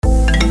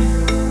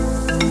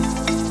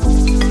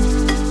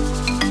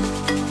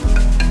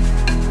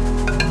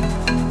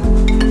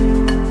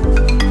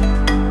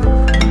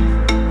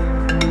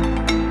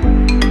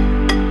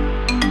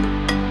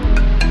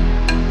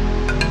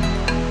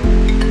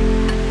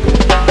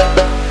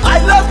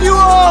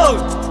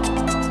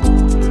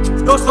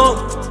दोस्तों,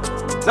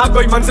 ना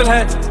कोई मंजिल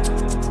है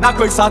ना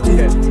कोई साथी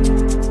है,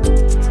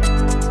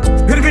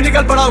 फिर भी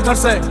निकल पड़ा घर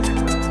से।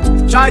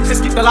 शायद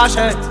जिसकी तलाश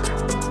है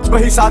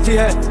वही साथी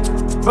है,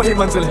 वही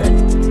मंजिल है।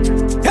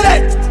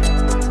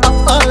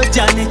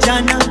 जाने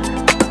जाना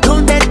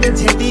ढूंढे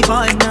तुझे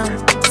दीवाना,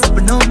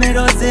 सपनों में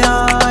रोज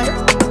आए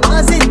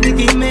आ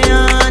जिंदगी में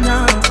आना।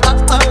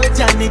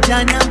 जाने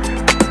जाना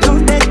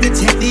ढूंढे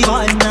तुझे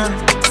दीवाना,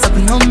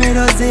 सपनों में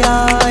रोज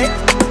आए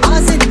आ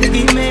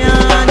जिंदगी में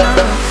आना।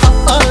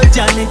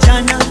 जाने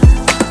जाना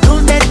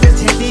ढूंढे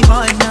तुझे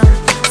दीवाना,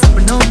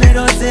 सपनों में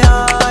रोज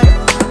आए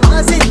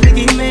आ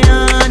जिंदगी में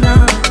आना।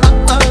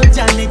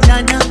 जाने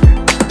जाना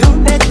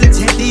ढूंढे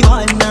तुझे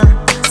दीवाना,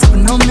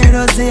 सपनों में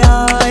रोज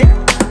आए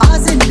आ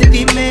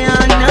जिंदगी में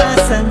आना।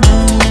 सनम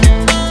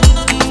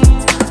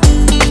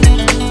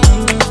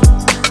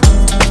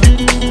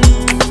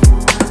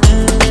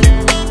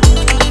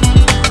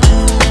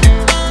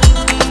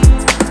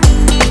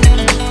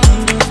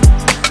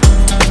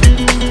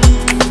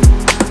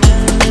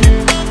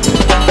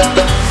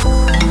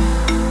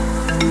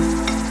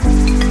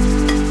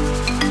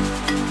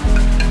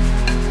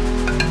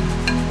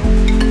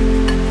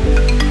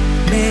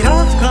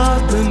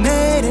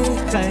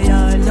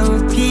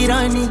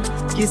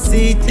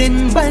किसी दिन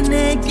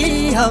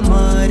बनेगी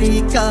हमारी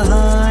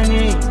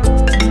कहानी।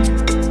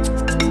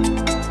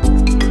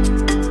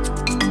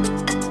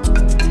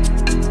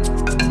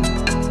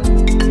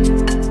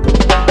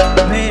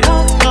 मेरा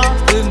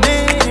ख्वाब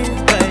मेरे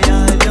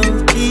ख्यालों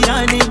की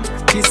रानी,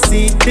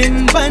 किसी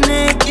दिन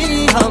बनेगी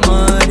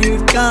हमारी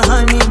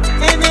कहानी।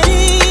 ए मेरी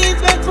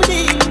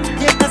बेखुदी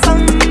ये कसम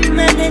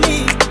मैंने ली,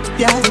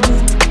 प्यार में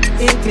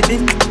एक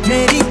दिन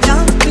मेरी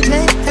जान तुझे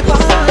है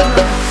पाना।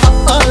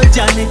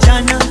 जाने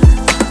जाना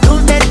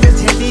ढूंढे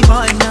तुझे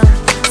दीवाना,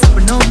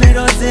 सपनों में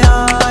रोज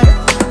आए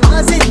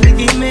आ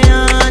जिंदगी में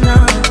आना।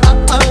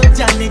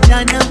 जाने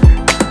जाना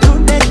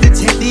ढूंढे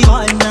तुझे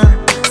दीवाना,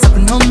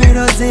 सपनों में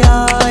रोज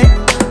आए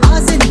आ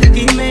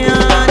जिंदगी में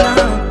आना।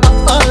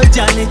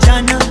 जाने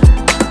जाना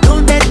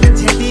ढूंढे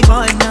तुझे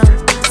दीवाना,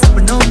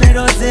 सपनों में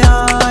रोज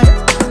आए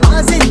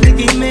आ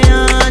जिंदगी में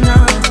आना।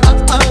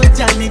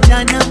 जाने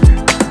जाना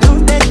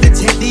ढूंढे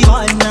तुझे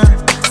दीवाना,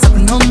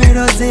 सपनों में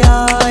रोज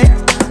आए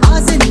आ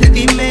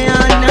जिंदगी में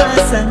आना।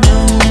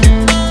 सनम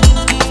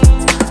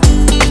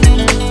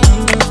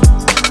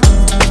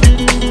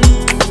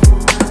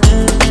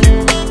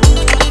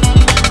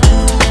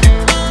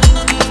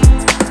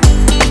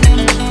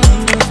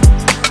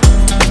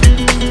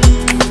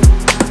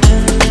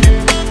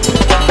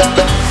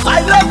I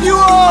love you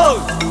all.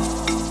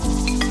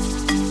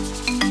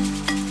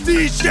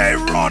 DJ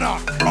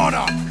Ronak.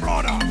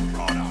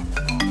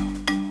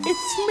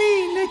 It's me,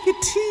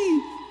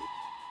 NiK.